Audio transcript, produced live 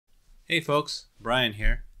Hey folks, Brian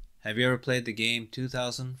here. Have you ever played the game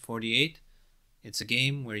 2048? It's a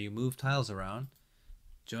game where you move tiles around,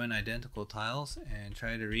 join identical tiles, and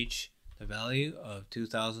try to reach the value of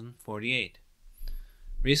 2048.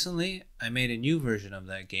 Recently, I made a new version of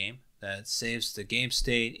that game that saves the game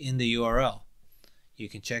state in the URL. You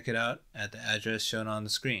can check it out at the address shown on the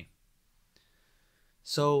screen.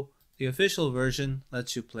 So, the official version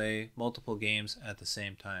lets you play multiple games at the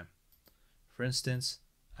same time. For instance,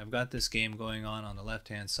 I've got this game going on the left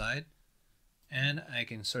hand side, and I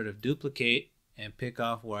can sort of duplicate and pick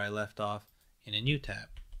off where I left off in a new tab.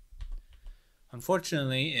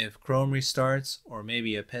 Unfortunately, if Chrome restarts or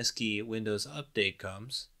maybe a pesky Windows update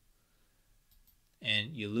comes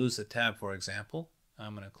and you lose a tab, for example,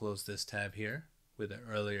 I'm going to close this tab here with the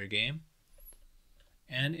earlier game,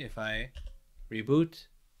 and if I reboot,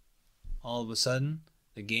 all of a sudden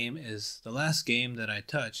the game is the last game that I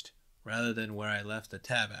touched rather than where I left the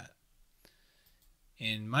tab at.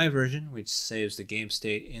 In my version, which saves the game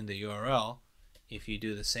state in the URL, if you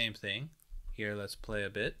do the same thing, here let's play a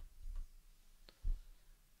bit,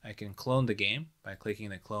 I can clone the game by clicking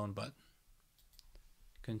the clone button.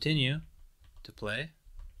 Continue to play.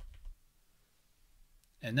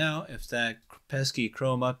 And now if that pesky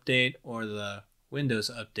Chrome update or the Windows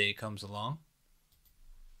update comes along,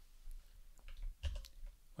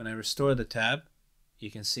 when I restore the tab, you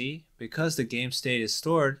can see, because the game state is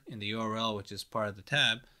stored in the URL, which is part of the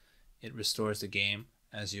tab, it restores the game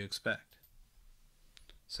as you expect.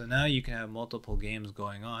 So now you can have multiple games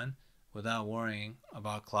going on without worrying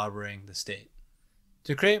about clobbering the state.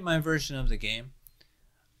 To create my version of the game,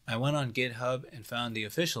 I went on GitHub and found the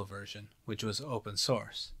official version, which was open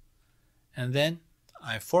source. And then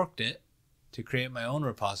I forked it to create my own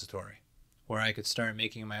repository, where I could start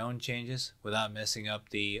making my own changes without messing up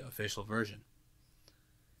the official version.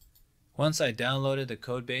 Once I downloaded the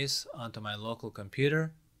codebase onto my local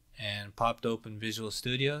computer and popped open Visual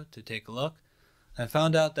Studio to take a look, I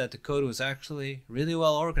found out that the code was actually really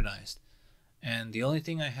well organized, and the only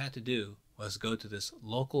thing I had to do was go to this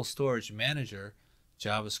local storage manager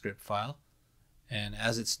JavaScript file, and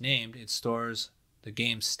as it's named, it stores the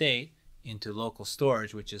game state into local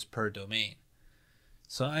storage, which is per domain.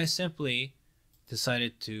 So I simply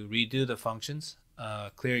decided to redo the functions,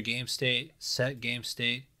 clear game state, set game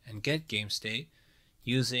state, and get game state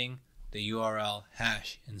using the URL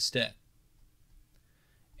hash instead.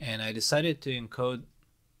 And I decided to encode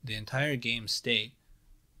the entire game state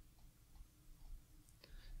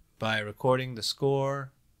by recording the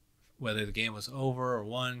score, whether the game was over or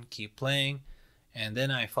won, keep playing, and then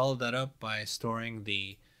I followed that up by storing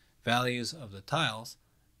the values of the tiles,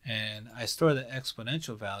 and I store the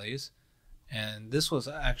exponential values, and this was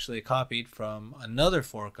actually copied from another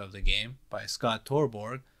fork of the game by Scott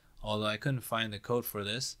Torborg, although I couldn't find the code for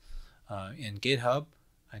this in GitHub.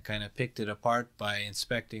 I kind of picked it apart by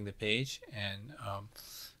inspecting the page and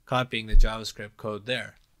copying the JavaScript code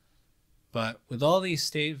there. But with all these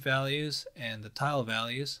state values and the tile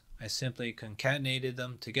values, I simply concatenated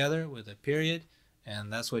them together with a period,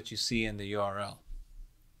 and that's what you see in the URL.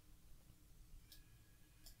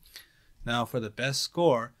 Now for the best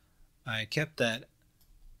score, I kept that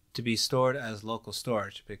to be stored as local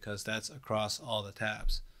storage because that's across all the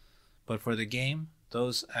tabs. But for the game,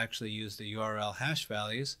 those actually use the URL hash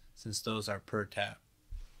values since those are per tab.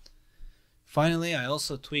 Finally, I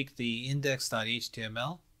also tweaked the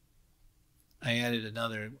index.html. I added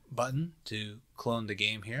another button to clone the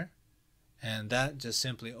game here, and that just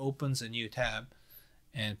simply opens a new tab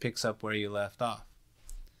and picks up where you left off.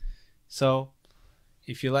 So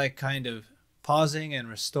if you like kind of pausing and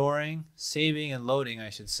restoring, saving and loading, I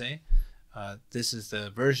should say, this is the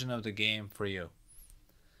version of the game for you.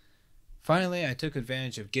 Finally, I took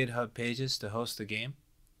advantage of GitHub Pages to host the game.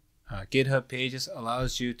 GitHub Pages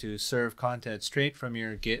allows you to serve content straight from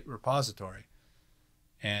your Git repository.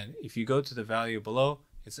 And if you go to the value below,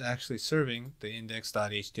 it's actually serving the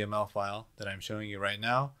index.html file that I'm showing you right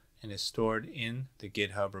now and is stored in the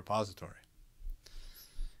GitHub repository.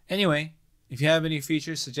 Anyway, if you have any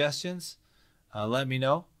feature suggestions, let me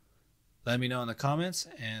know. Let me know in the comments,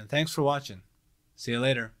 and thanks for watching. See you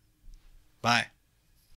later. Bye.